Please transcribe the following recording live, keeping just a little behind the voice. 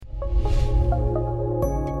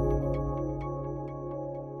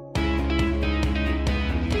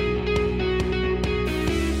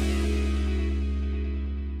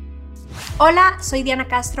Hola, soy Diana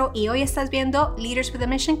Castro y hoy estás viendo Leaders with a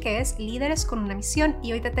Mission, que es Líderes con una Misión,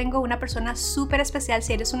 y hoy te tengo una persona súper especial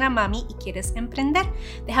si eres una mami y quieres emprender.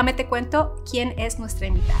 Déjame te cuento quién es nuestra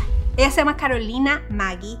invitada. Ella se llama Carolina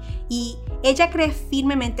Maggi y ella cree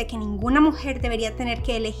firmemente que ninguna mujer debería tener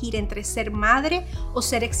que elegir entre ser madre o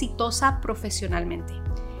ser exitosa profesionalmente.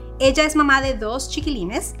 Ella es mamá de 2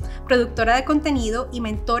 chiquilines, productora de contenido y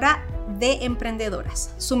mentora de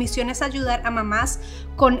emprendedoras. Su misión es ayudar a mamás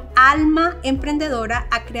con alma emprendedora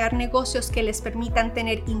a crear negocios que les permitan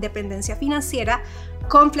tener independencia financiera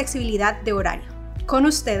con flexibilidad de horario. Con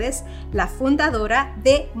ustedes, la fundadora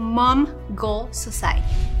de Mom Goal Society.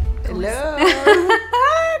 Hello.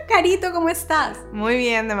 Carito, ¿cómo estás? Muy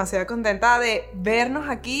bien, demasiado contenta de vernos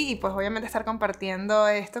aquí y pues obviamente estar compartiendo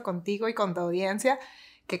esto contigo y con tu audiencia,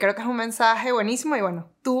 que creo que es un mensaje buenísimo. Y bueno,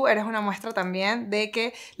 tú eres una muestra también de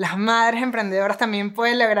que las madres emprendedoras también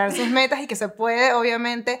pueden lograr sus metas y que se puede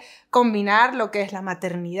obviamente combinar lo que es la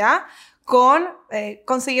maternidad con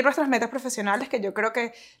conseguir nuestras metas profesionales, que yo creo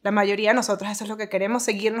que la mayoría de nosotros eso es lo que queremos,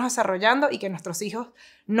 seguirnos desarrollando y que nuestros hijos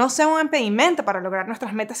no sean un impedimento para lograr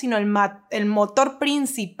nuestras metas, sino el motor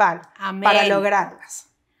principal. Amén. Para lograrlas.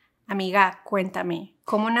 Amiga, cuéntame,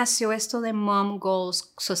 ¿cómo nació esto de Mom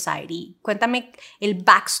Goals Society? Cuéntame el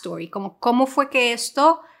backstory, ¿cómo fue que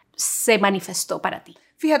esto se manifestó para ti?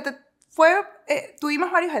 Fíjate, tuvimos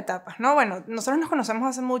varias etapas, ¿no? Bueno, nosotros nos conocemos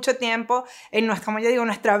hace mucho tiempo, como yo digo,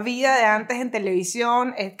 nuestra vida de antes en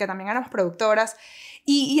televisión, que también éramos productoras,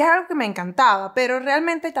 y es algo que me encantaba, pero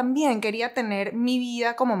realmente también quería tener mi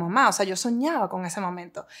vida como mamá, o sea, yo soñaba con ese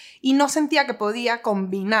momento, y no sentía que podía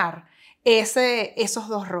combinar esos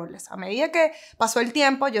dos roles. A medida que pasó el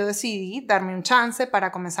tiempo, yo decidí darme un chance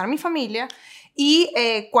para comenzar mi familia. Y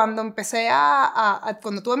cuando empecé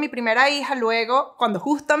cuando tuve mi primera hija, luego, cuando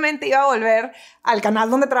justamente iba a volver al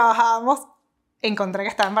canal donde trabajábamos, encontré que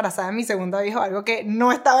estaba embarazada de mi segundo hijo, algo que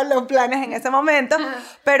no estaba en los planes en ese momento,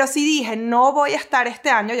 pero sí dije, no voy a estar este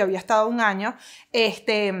año, yo había estado un año,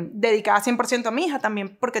 dedicada 100% a mi hija,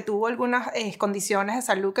 también porque tuvo algunas condiciones de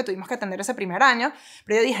salud que tuvimos que atender ese primer año,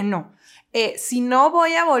 pero yo dije, no, si no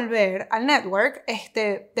voy a volver al network,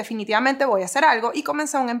 definitivamente voy a hacer algo, y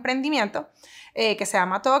comencé un emprendimiento que se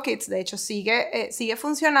llama Todo Kids. De hecho sigue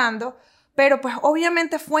funcionando, pero pues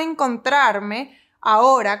obviamente fue encontrarme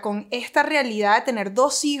ahora con esta realidad de tener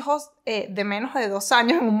 2 hijos de menos de 2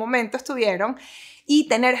 años, en un momento estuvieron, y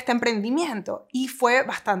tener este emprendimiento, y fue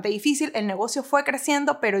bastante difícil. El negocio fue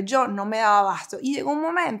creciendo, pero yo no me daba abasto, y llegó un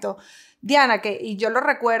momento, Diana, y yo lo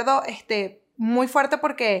recuerdo muy fuerte,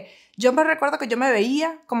 porque yo me recuerdo que yo me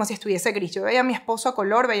veía como si estuviese gris. Yo veía a mi esposo a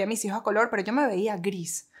color, veía a mis hijos a color, pero yo me veía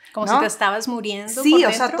gris. Como ¿no? si te estabas muriendo. Sí, por dentro.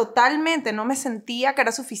 O sea, totalmente, no me sentía que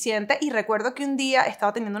era suficiente. Y recuerdo que un día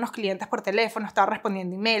estaba teniendo unos clientes por teléfono, estaba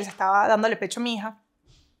respondiendo emails, estaba dándole pecho a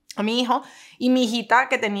mi hijo, y mi hijita,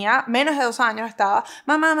 que tenía menos de 2 años, estaba,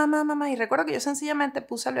 mamá, mamá, mamá, y recuerdo que yo sencillamente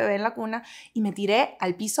puse al bebé en la cuna y me tiré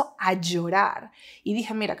al piso a llorar, y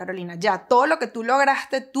dije, mira, Carolina, ya todo lo que tú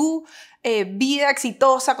lograste, tu vida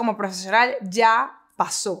exitosa como profesional, ya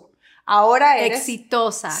pasó. Ahora eres...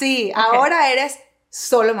 Exitosa. Sí, okay. Ahora eres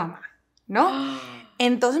solo mamá, ¿no?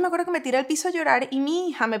 Entonces me acuerdo que me tiré al piso a llorar, y mi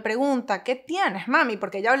hija me pregunta, ¿qué tienes, mami?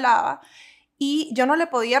 Porque ella hablaba, y yo no le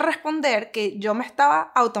podía responder que yo me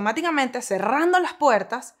estaba automáticamente cerrando las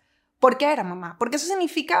puertas porque era mamá. Porque eso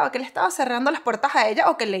significaba que le estaba cerrando las puertas a ella,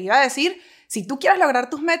 o que le iba a decir, si tú quieres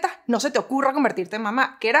lograr tus metas, no se te ocurra convertirte en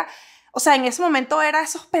mamá. Que era, o sea, en ese momento era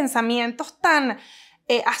esos pensamientos tan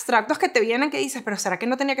abstractos que te vienen, que dices, pero ¿será que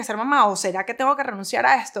no tenía que ser mamá? ¿O será que tengo que renunciar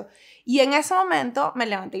a esto? Y en ese momento me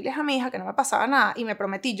levanté y le dije a mi hija que no me pasaba nada, y me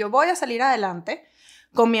prometí, yo voy a salir adelante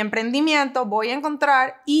con mi emprendimiento, voy a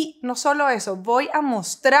encontrar, y no solo eso, voy a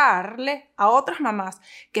mostrarle a otras mamás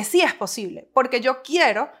que sí es posible, porque yo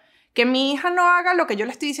quiero que mi hija no haga lo que yo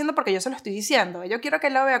le estoy diciendo porque yo se lo estoy diciendo. Yo quiero que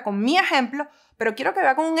la vea con mi ejemplo, pero quiero que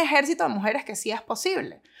vea con un ejército de mujeres que sí es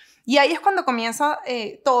posible. Y ahí es cuando comienza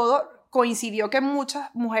todo. Coincidió que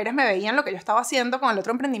muchas mujeres me veían lo que yo estaba haciendo con el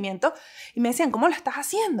otro emprendimiento y me decían, ¿cómo lo estás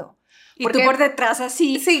haciendo? Y porque, tú por detrás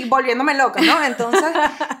así. Sí, volviéndome loca, ¿no? Entonces,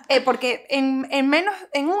 porque en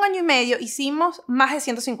 1 año y medio hicimos más de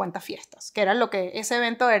 150 fiestas, que era lo que ese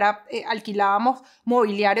evento era, alquilábamos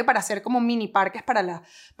mobiliario para hacer como mini parques para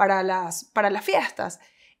las fiestas.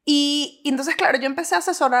 Y entonces, claro, yo empecé a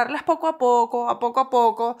asesorarlas poco a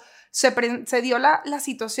poco. Se dio la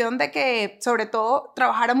situación de que, sobre todo,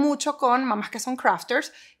 trabajara mucho con mamás que son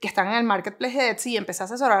crafters, que están en el marketplace de Etsy, y empecé a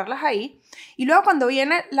asesorarlas ahí. Y luego, cuando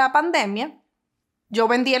viene la pandemia, yo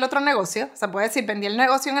vendí el otro negocio, o sea, puedo decir, vendí el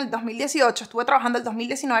negocio en el 2018, estuve trabajando el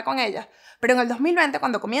 2019 con ellas, pero en el 2020,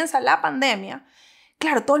 cuando comienza la pandemia,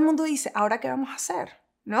 claro, todo el mundo dice, ¿ahora qué vamos a hacer?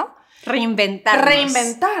 ¿no?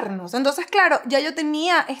 Reinventarnos. Entonces, claro, ya yo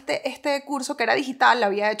tenía este curso que era digital,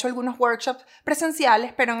 había hecho algunos workshops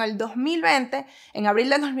presenciales, pero en el 2020, en abril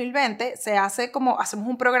del 2020, hacemos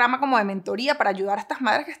un programa como de mentoría para ayudar a estas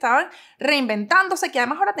madres que estaban reinventándose, que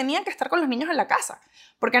además ahora tenían que estar con los niños en la casa,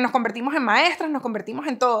 porque nos convertimos en maestras, nos convertimos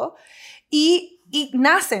en todo, y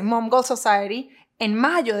nace Mom Goal Society en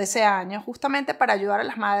mayo de ese año, justamente para ayudar a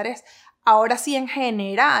las madres ahora sí en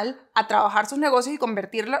general a trabajar sus negocios y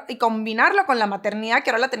convertirlo y combinarlo con la maternidad,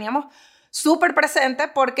 que ahora la teníamos súper presente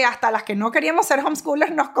porque hasta las que no queríamos ser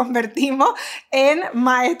homeschoolers nos convertimos en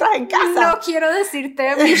maestras en casa. No quiero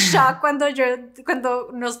decirte mi shock cuando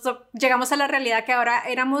llegamos a la realidad que ahora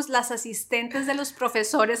éramos las asistentes de los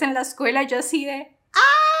profesores en la escuela, yo así de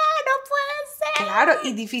no puede ser. Claro,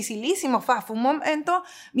 y dificilísimo, fue un momento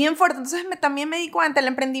bien fuerte. Entonces también me di cuenta, el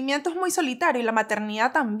emprendimiento es muy solitario y la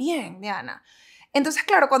maternidad también, Diana. Entonces,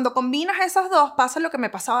 claro, cuando combinas esas dos, pasa lo que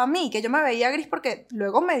me pasaba a mí, que yo me veía gris porque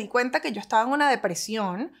luego me di cuenta que yo estaba en una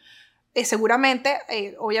depresión, seguramente,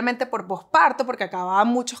 obviamente por posparto, porque acababan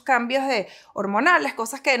muchos cambios hormonales,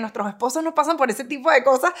 cosas que nuestros esposos nos pasan por ese tipo de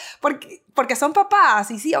cosas, porque son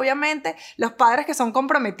papás, y sí, obviamente los padres que son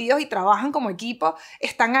comprometidos y trabajan como equipo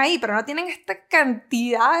están ahí, pero no tienen esta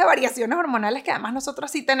cantidad de variaciones hormonales que además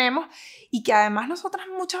nosotros sí tenemos, y que además nosotras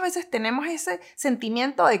muchas veces tenemos ese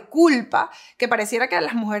sentimiento de culpa que pareciera que a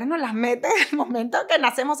las mujeres nos las mete en el momento que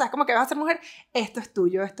nacemos. O sea, es como que vas a ser mujer, esto es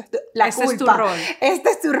tuyo, esto es la este culpa, es tu rol. Este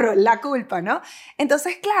es tu rol, la culpa, ¿no?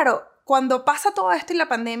 Entonces, claro, cuando pasa todo esto y la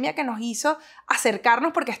pandemia que nos hizo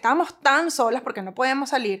acercarnos porque estábamos tan solas, porque no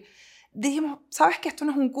podíamos salir, dijimos, ¿sabes qué? Esto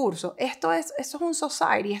no es un curso, esto es un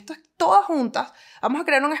society, esto es todas juntas, vamos a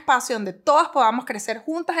crear un espacio donde todas podamos crecer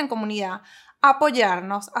juntas en comunidad,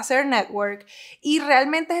 apoyarnos, hacer network, y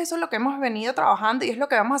realmente eso es lo que hemos venido trabajando y es lo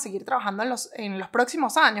que vamos a seguir trabajando en los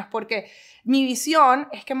próximos años, porque mi visión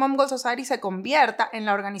es que Mom Goal Society se convierta en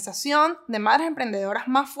la organización de madres emprendedoras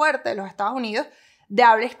más fuerte de los Estados Unidos de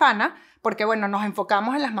habla hispana, porque bueno, nos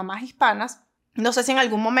enfocamos en las mamás hispanas. No sé si en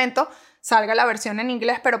algún momento salga la versión en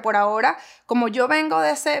inglés, pero por ahora, como yo vengo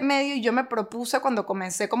de ese medio y yo me propuse cuando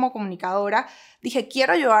comencé como comunicadora, dije,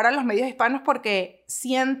 quiero ayudar a los medios hispanos porque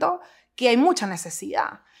siento que hay mucha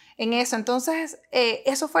necesidad en eso. Entonces,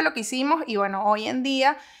 eso fue lo que hicimos y bueno, hoy en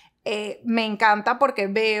día me encanta porque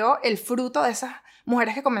veo el fruto de esas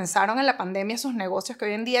mujeres que comenzaron en la pandemia sus negocios, que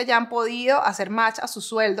hoy en día ya han podido hacer match a su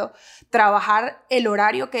sueldo, trabajar el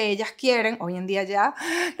horario que ellas quieren. Hoy en día ya,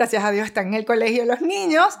 gracias a Dios, están en el colegio los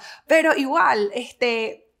niños, pero igual,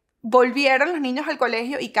 volvieron los niños al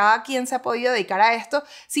colegio y cada quien se ha podido dedicar a esto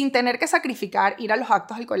sin tener que sacrificar ir a los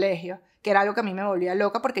actos del colegio, que era algo que a mí me volvía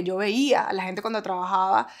loca porque yo veía a la gente cuando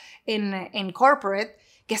trabajaba en corporate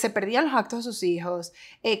que se perdían los actos de sus hijos,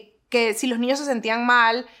 que si los niños se sentían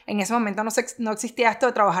mal, en ese momento no existía esto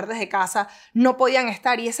de trabajar desde casa, no podían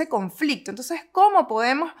estar, y ese conflicto. Entonces, ¿cómo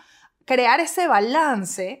podemos crear ese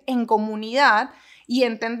balance en comunidad y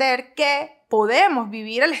entender que podemos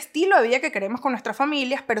vivir el estilo de vida que queremos con nuestras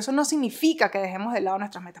familias, pero eso no significa que dejemos de lado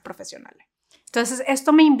nuestras metas profesionales? Entonces,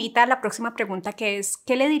 esto me invita a la próxima pregunta, que es,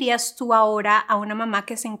 ¿qué le dirías tú ahora a una mamá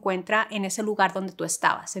que se encuentra en ese lugar donde tú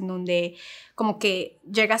estabas, en donde como que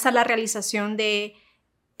llegas a la realización de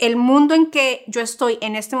el mundo en que yo estoy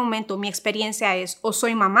en este momento, mi experiencia es o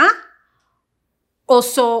soy mamá o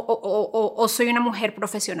soy una mujer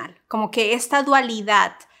profesional? Como que esta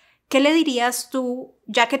dualidad, ¿qué le dirías tú,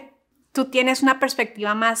 ya que tú tienes una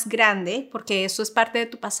perspectiva más grande, porque eso es parte de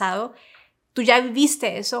tu pasado, tú ya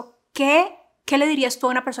viviste eso, ¿qué le dirías tú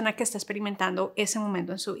a una persona que está experimentando ese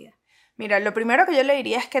momento en su vida? Mira, lo primero que yo le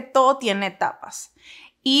diría es que todo tiene etapas.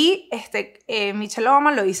 Y Michelle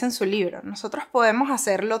Obama lo dice en su libro, nosotros podemos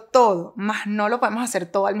hacerlo todo, mas no lo podemos hacer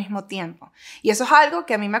todo al mismo tiempo. Y eso es algo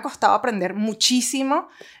que a mí me ha costado aprender muchísimo,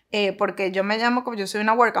 porque yo soy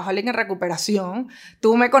una workaholic en recuperación.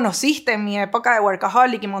 Tú me conociste en mi época de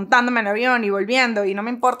workaholic y montándome en avión y volviendo, y no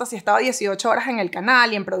me importa si estaba 18 horas en el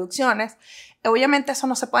canal y en producciones. Obviamente eso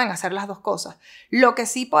no se pueden hacer las dos cosas. Lo que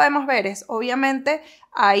sí podemos ver es, obviamente,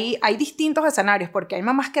 hay distintos escenarios, porque hay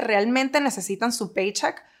mamás que realmente necesitan su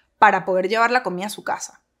paycheck para poder llevar la comida a su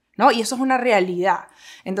casa, ¿no? Y eso es una realidad.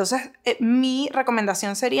 Entonces, mi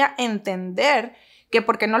recomendación sería entender que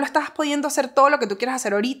porque no lo estás pudiendo hacer todo lo que tú quieras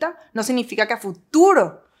hacer ahorita, no significa que a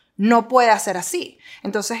futuro no puede ser así.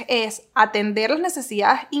 Entonces es atender las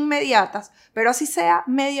necesidades inmediatas, pero así sea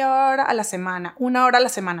media hora a la semana, 1 hora a la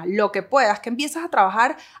semana, lo que puedas, que empieces a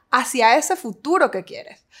trabajar hacia ese futuro que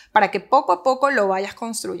quieres, para que poco a poco lo vayas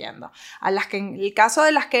construyendo. A las que, en el caso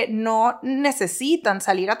de las que no necesitan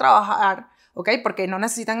salir a trabajar ¿ok? Porque no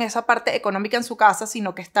necesitan esa parte económica en su casa,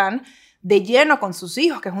 sino que están de lleno con sus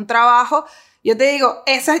hijos, que es un trabajo. Yo te digo,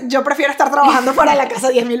 yo prefiero estar trabajando fuera de la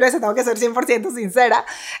casa 10.000 veces, tengo que ser 100% sincera.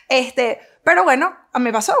 Pero bueno, a mí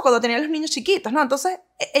me pasó cuando tenía los niños chiquitos, ¿no? Entonces,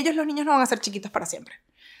 los niños no van a ser chiquitos para siempre,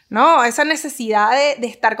 ¿no? Esa necesidad de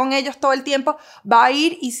estar con ellos todo el tiempo va a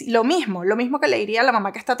ir, y lo mismo que le diría a la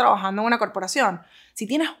mamá que está trabajando en una corporación. Si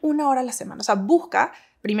tienes 1 hora a la semana, o sea, busca,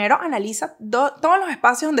 primero analiza todos los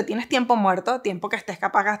espacios donde tienes tiempo muerto, tiempo que estés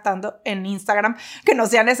capaz gastando en Instagram, que no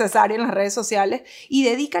sea necesario en las redes sociales, y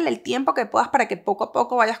dedícale el tiempo que puedas para que poco a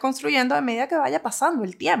poco vayas construyendo, a medida que vaya pasando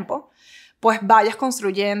el tiempo, pues vayas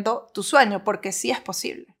construyendo tu sueño, porque sí es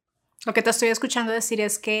posible. Lo que te estoy escuchando decir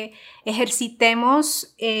es que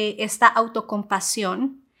ejercitemos esta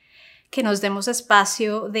autocompasión, que nos demos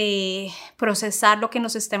espacio de procesar lo que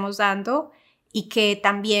nos estemos dando y que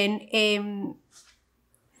también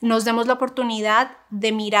nos demos la oportunidad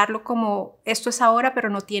de mirarlo como esto es ahora, pero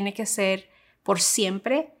no tiene que ser por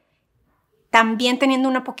siempre. También teniendo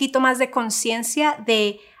un poquito más de conciencia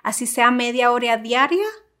de, así sea media hora diaria,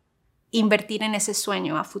 invertir en ese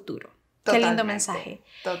sueño a futuro. Totalmente, qué lindo mensaje.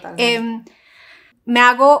 Totalmente. Me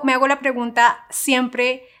hago la pregunta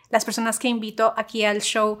siempre, las personas que invito aquí al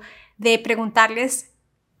show, de preguntarles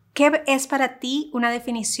qué es para ti una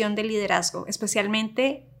definición de liderazgo,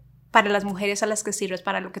 especialmente para las mujeres a las que sirves,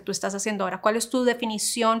 para lo que tú estás haciendo ahora. ¿Cuál es tu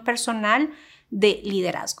definición personal de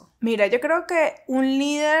liderazgo? Mira, yo creo que un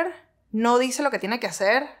líder no dice lo que tiene que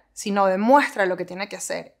hacer, sino demuestra lo que tiene que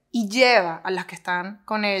hacer y lleva a las que están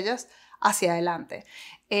con ellas hacia adelante.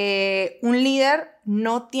 Un líder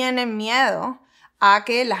no tiene miedo a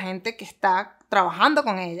que la gente que está trabajando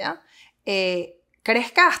con ella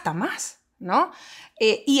crezca hasta más, ¿no?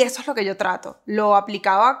 Y eso es lo que yo trato. Lo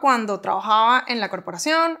aplicaba cuando trabajaba en la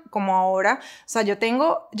corporación, como ahora. O sea, yo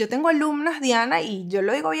tengo alumnas, Diana, y yo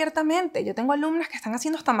lo digo abiertamente, yo tengo alumnas que están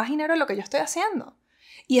haciendo hasta más dinero de lo que yo estoy haciendo.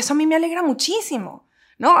 Y eso a mí me alegra muchísimo,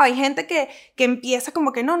 ¿no? Hay gente que empieza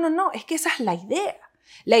como que no, es que esa es la idea.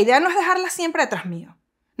 La idea no es dejarla siempre detrás mío.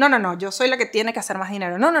 No, yo soy la que tiene que hacer más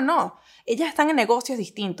dinero. No. Ellas están en negocios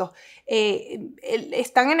distintos.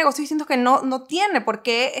 Están en negocios distintos que no tiene por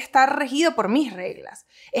qué estar regido por mis reglas.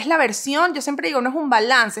 Es la versión, yo siempre digo, no es un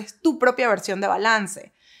balance, es tu propia versión de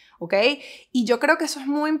balance. ¿Ok? Y yo creo que eso es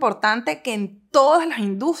muy importante que en todas las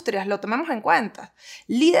industrias lo tomemos en cuenta.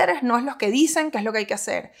 Líderes no es los que dicen qué es lo que hay que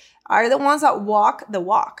hacer. Are the ones that walk the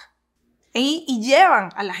walk. Y llevan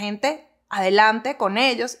a la gente adelante con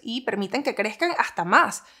ellos y permiten que crezcan hasta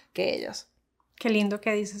más que ellos. Qué lindo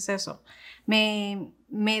que dices eso.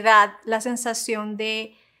 Me da la sensación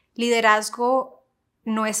de liderazgo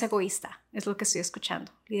no es egoísta, es lo que estoy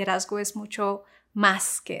escuchando. Liderazgo es mucho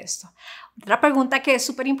más que esto. Otra pregunta que es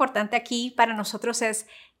súper importante aquí para nosotros es,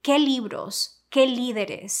 ¿qué libros, qué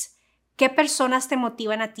líderes, qué personas te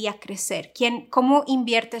motivan a ti a crecer? ¿Cómo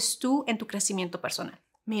inviertes tú en tu crecimiento personal?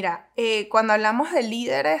 Mira, cuando hablamos de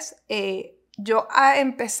líderes, yo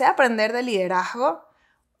empecé a aprender de liderazgo.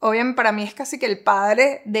 Obviamente para mí es casi que el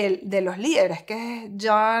padre de los líderes, que es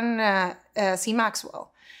John C. Maxwell.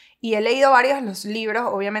 Y he leído varios de los libros.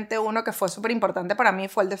 Obviamente uno que fue súper importante para mí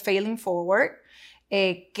fue el de Failing Forward,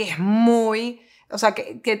 que es muy... O sea,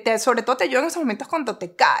 sobre todo te ayuda en esos momentos cuando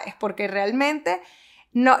te caes, porque realmente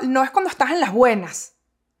no es cuando estás en las buenas.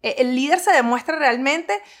 El líder se demuestra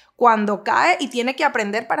realmente cuando cae y tiene que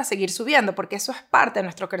aprender para seguir subiendo, porque eso es parte de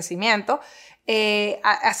nuestro crecimiento.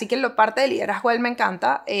 Así que la parte de liderazgo él me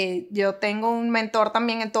encanta. Yo tengo un mentor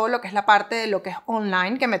también en todo lo que es la parte de lo que es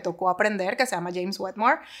online, que me tocó aprender, que se llama James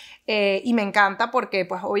Wedmore, y me encanta porque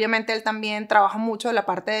pues obviamente él también trabaja mucho de la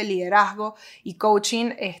parte de liderazgo y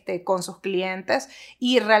coaching con sus clientes,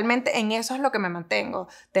 y realmente en eso es lo que me mantengo.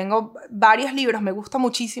 Tengo varios libros, me gusta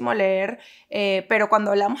muchísimo leer, pero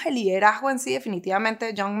cuando hablamos de liderazgo en sí,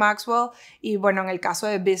 definitivamente John Maxwell y bueno, en el caso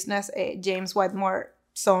de business, James Wedmore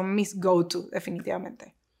son mis go-to,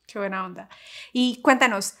 definitivamente. Qué buena onda. Y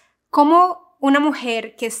cuéntanos, ¿cómo una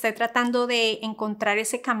mujer que esté tratando de encontrar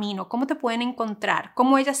ese camino, cómo te pueden encontrar?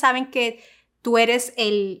 ¿Cómo ellas saben que tú eres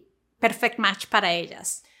el perfect match para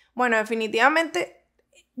ellas? Bueno, definitivamente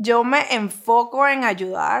yo me enfoco en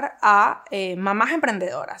ayudar a mamás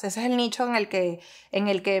emprendedoras. Ese es el nicho en el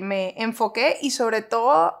que me enfoqué, y sobre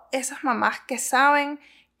todo esas mamás que saben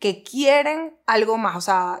que quieren algo más, o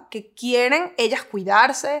sea, que quieren ellas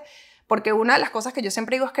cuidarse, porque una de las cosas que yo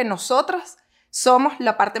siempre digo es que nosotros somos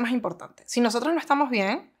la parte más importante. Si nosotros no estamos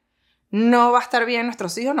bien, no va a estar bien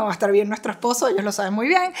nuestros hijos, no va a estar bien nuestro esposo, ellos lo saben muy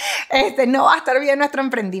bien, no va a estar bien nuestro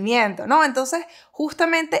emprendimiento, ¿no? Entonces,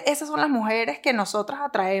 justamente esas son las mujeres que nosotros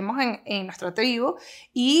atraemos en nuestra tribu,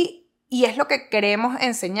 y Y es lo que queremos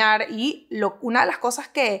enseñar y una de las cosas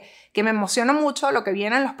que me emociona mucho lo que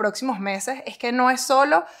viene en los próximos meses es que no es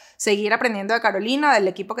solo seguir aprendiendo de Carolina, del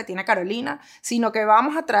equipo que tiene Carolina, sino que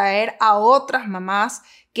vamos a traer a otras mamás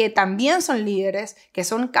que también son líderes, que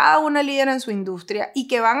son cada una líder en su industria y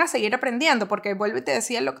que van a seguir aprendiendo, porque vuelvo y te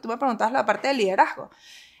decía lo que tú me preguntabas, la parte del liderazgo.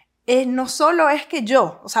 No solo es que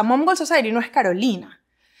o sea, Mom Goals Society no es Carolina.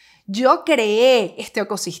 Yo creé este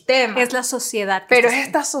ecosistema. Es la sociedad. Pero es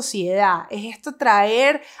esta sociedad, es esto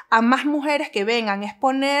traer a más mujeres que vengan, es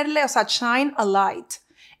ponerle, o sea, shine a light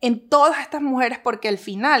en todas estas mujeres porque al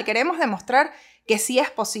final queremos demostrar que sí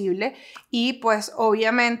es posible y pues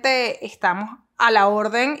obviamente estamos a la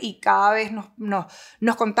orden y cada vez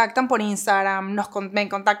nos contactan por Instagram, me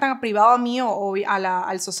contactan a privado a mí o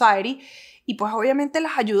al Society y pues obviamente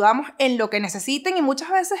las ayudamos en lo que necesiten y muchas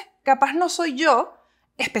veces capaz no soy yo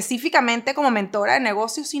específicamente como mentora de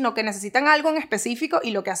negocios, sino que necesitan algo en específico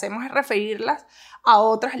y lo que hacemos es referirlas a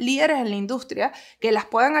otras líderes en la industria que las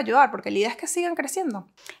puedan ayudar, porque la idea es que sigan creciendo.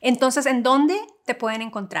 Entonces, ¿en dónde te pueden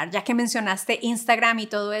encontrar? Ya que mencionaste Instagram y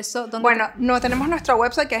todo eso. Bueno, tenemos nuestra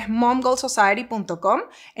website que es momgoalsociety.com.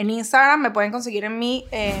 En Instagram me pueden conseguir en mi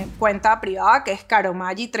cuenta privada que es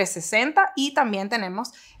caromaggi360 y también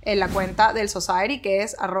tenemos la cuenta del Society que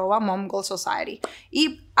es @momgoalsociety.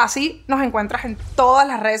 Y así nos encuentras en todas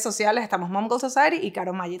las redes sociales. Estamos Mom Goals Society y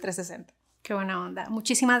caromaggi360. Qué buena onda.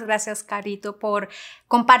 Muchísimas gracias, Carito, por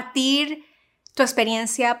compartir tu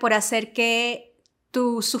experiencia, por hacer que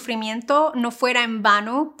tu sufrimiento no fuera en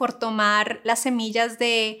vano, por tomar las semillas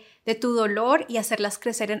de tu dolor y hacerlas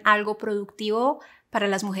crecer en algo productivo para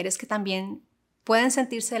las mujeres que también pueden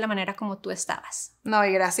sentirse de la manera como tú estabas. No,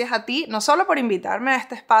 y gracias a ti, no solo por invitarme a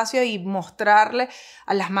este espacio y mostrarle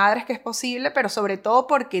a las madres que es posible, pero sobre todo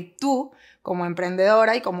porque tú, como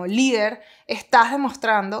emprendedora y como líder, estás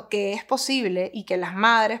demostrando que es posible y que las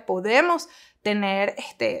madres podemos tener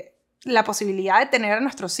la posibilidad de tener a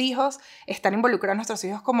nuestros hijos, estar involucrados a nuestros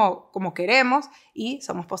hijos como queremos y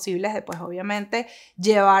somos posibles de, pues, obviamente,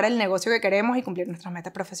 llevar el negocio que queremos y cumplir nuestras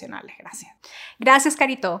metas profesionales. Gracias. Gracias,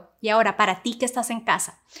 Carito. Y ahora, para ti que estás en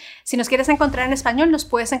casa, si nos quieres encontrar en español, nos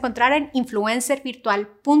puedes encontrar en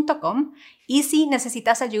influencervirtual.com y si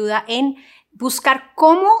necesitas ayuda en buscar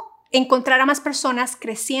cómo encontrar a más personas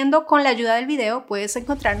creciendo con la ayuda del video, puedes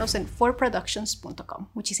encontrarnos en forproductions.com.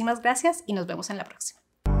 Muchísimas gracias y nos vemos en la próxima.